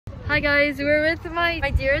Hi guys, we're with my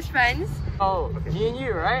dearest friends. Oh, me and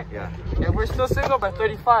you, right? Yeah. If we're still single by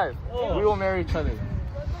 35, we will marry each other.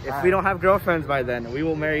 If we don't have girlfriends by then, we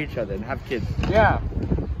will marry each other and have kids. Yeah.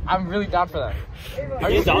 I'm really down for that.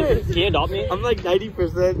 Can you adopt me? I'm like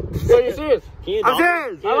 90%. So you're serious? Can you I'm adopt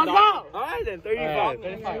serious! Can you adopt? Alright then, 35.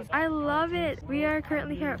 35. I love it. We are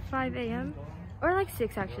currently here at 5 a.m. or like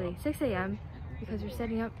 6 actually, 6 a.m. because we're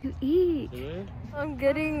setting up to eat. I'm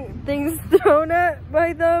getting things thrown at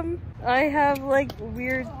by them. I have like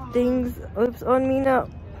weird things on me now.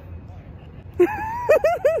 Do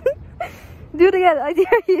it again, I dare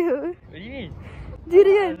you. What do you mean? Do it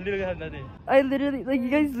again. I literally have nothing. I literally, like you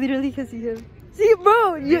guys literally can see him. See,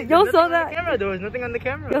 bro, y'all saw that. Camera, there was nothing on the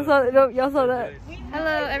camera. Y'all saw, no, y'all saw that.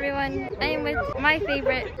 Hello everyone, I am with my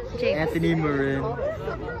favorite James. Anthony Marin.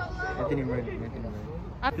 Anthony Marin.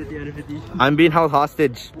 I'm being held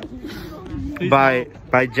hostage by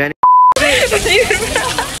Jenny. Guys,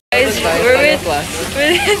 we're with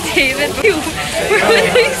David. We're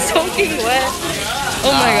literally soaking wet.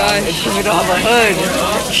 Oh my gosh. We don't have a hood.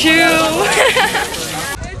 True.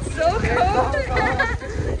 It's so cold.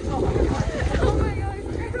 Oh my gosh.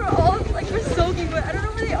 We're all like, we're soaking wet. I don't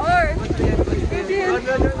know where they are.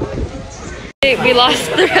 We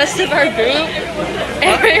lost the rest of our group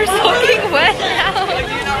and we're soaking wet now.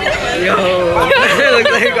 Yo, it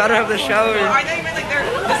looks like you gotta have the shower.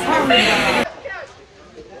 Yeah.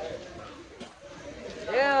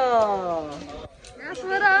 That's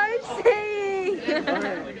what I'm saying.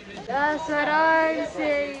 That's what I'm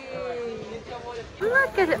saying.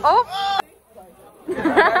 Look at it. Oh.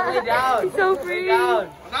 Lay down. He's so free. I'm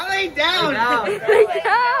not laying down. Lay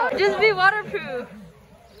down. Just be waterproof.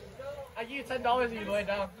 I give you $10 if you lay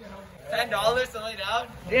down. $10 to lay down?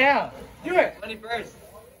 Yeah. Do it. Money first.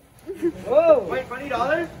 Whoa. Wait, $20?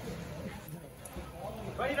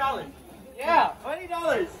 $20. Yeah.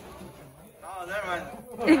 $20. Oh, never mind.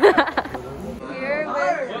 Here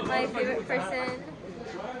with my favorite person,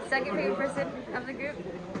 second favorite person of the group.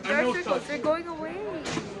 Our circles, they're going away.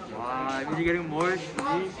 Wow, you're getting more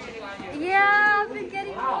sleep. Yeah, I've been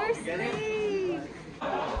getting more sleep.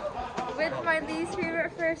 With my least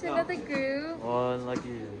favorite person of the group. Oh,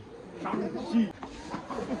 lucky.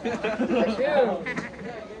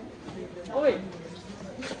 Oh, wait.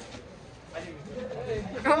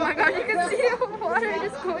 Oh my god, you can see the water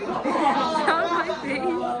just going down my face.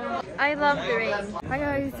 I love the rain. Hi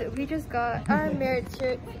guys, we just got our marriage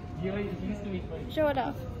shirt. Show it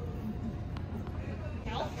off.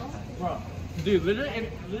 Bro, dude, literally in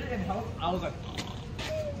health, I was like,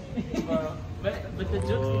 but the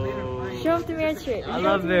jokes later. Show off the marriage shirt. I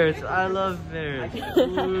love marriage. I love marriage.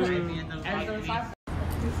 And so it's like,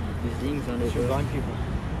 These things on it. Blind people.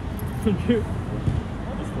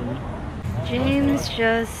 James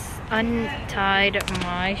just untied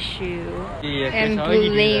my shoe Yeah, and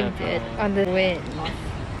blamed it on the wind.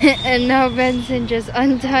 And now Benson just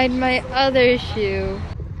untied my other shoe.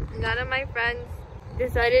 None of my friends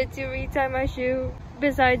decided to retie my shoe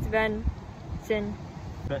besides Benson.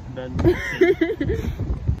 Ben.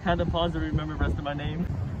 Had to pause to remember the rest of my name.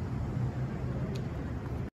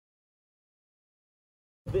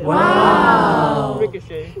 Wow!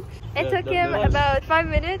 Ricochet. It took him about 5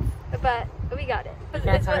 minutes, but we got it.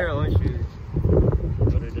 Can't tie your own shoes.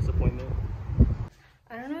 What a disappointment.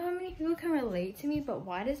 I don't know how many people can relate to me, but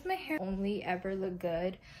why does my hair only ever look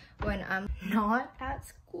good when I'm not at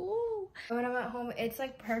school? When I'm at home, it's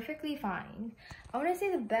like perfectly fine. I want to say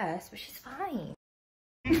the best, but she's fine.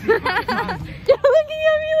 You're looking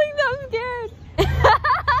at me like that, I'm scared.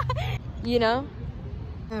 You know?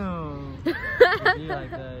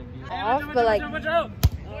 Off, but like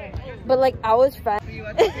I was fat. You're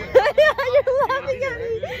laughing at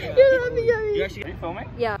me. You're laughing at me. You actually filming?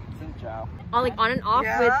 Yeah. On like on and off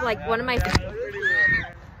with like one of my.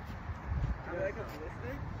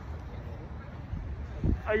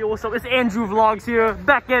 Hey, yo, what's up? It's Andrew Vlogs here.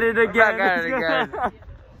 Back at it again.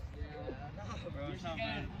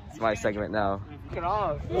 It's my segment now.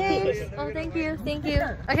 Thanks. Oh, thank you. Thank you.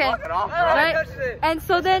 Okay. Right. And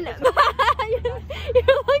so then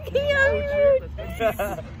you're looking at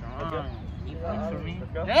me.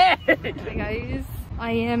 Hey guys.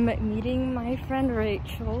 I am meeting my friend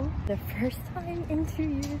Rachel the first time in 2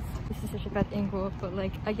 years. This is such a bad angle, but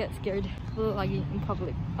like I get scared vlogging in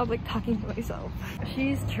public. I'm like talking to myself.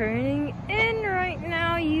 She's turning in right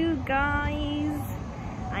now, you guys.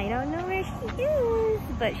 I don't know where she is,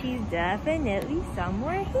 but she's definitely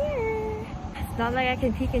somewhere here. It's not like I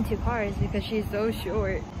can peek into cars because she's so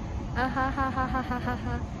short. Ha ha ha ha ha ha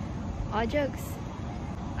ha. All jokes,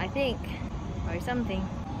 I think, or something.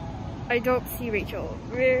 I don't see Rachel.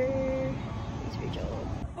 Where is Rachel?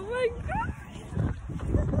 Oh my my gosh.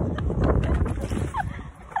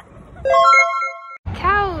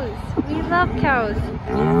 Cows. We love cows.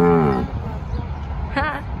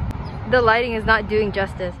 The lighting is not doing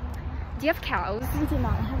justice. Do you have cows? We do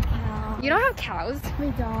not have cows. You don't have cows? We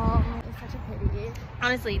don't. It's such a pity.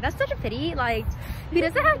 Honestly, that's such a pity. Like, who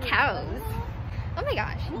doesn't have cows? Oh my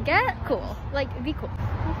gosh, get cool. Like, be cool.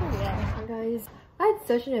 Yeah. Guys, I had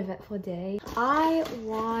such an eventful day. I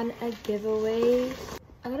won a giveaway.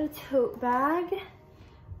 I got a tote bag.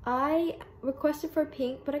 I requested for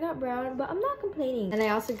pink, but I got brown, but I'm not complaining. And I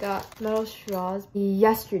also got metal straws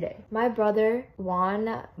yesterday. My brother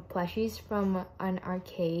won plushies from an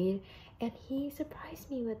arcade, and he surprised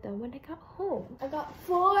me with them when I got home. I got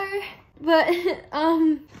 4. But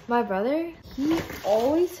my brother, he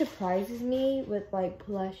always surprises me with like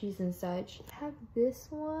plushies and such. I have this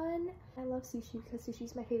one. I love sushi because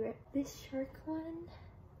sushi's my favorite. This shark one.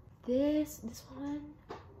 This one.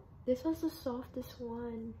 This one's the softest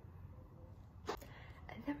one.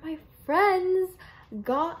 And then my friends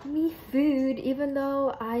got me food, even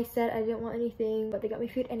though I said I didn't want anything, but they got me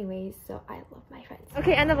food anyways, so I love my friends.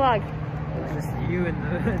 Okay, end the vlog. Just you and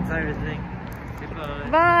the entire thing. Goodbye.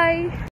 Bye.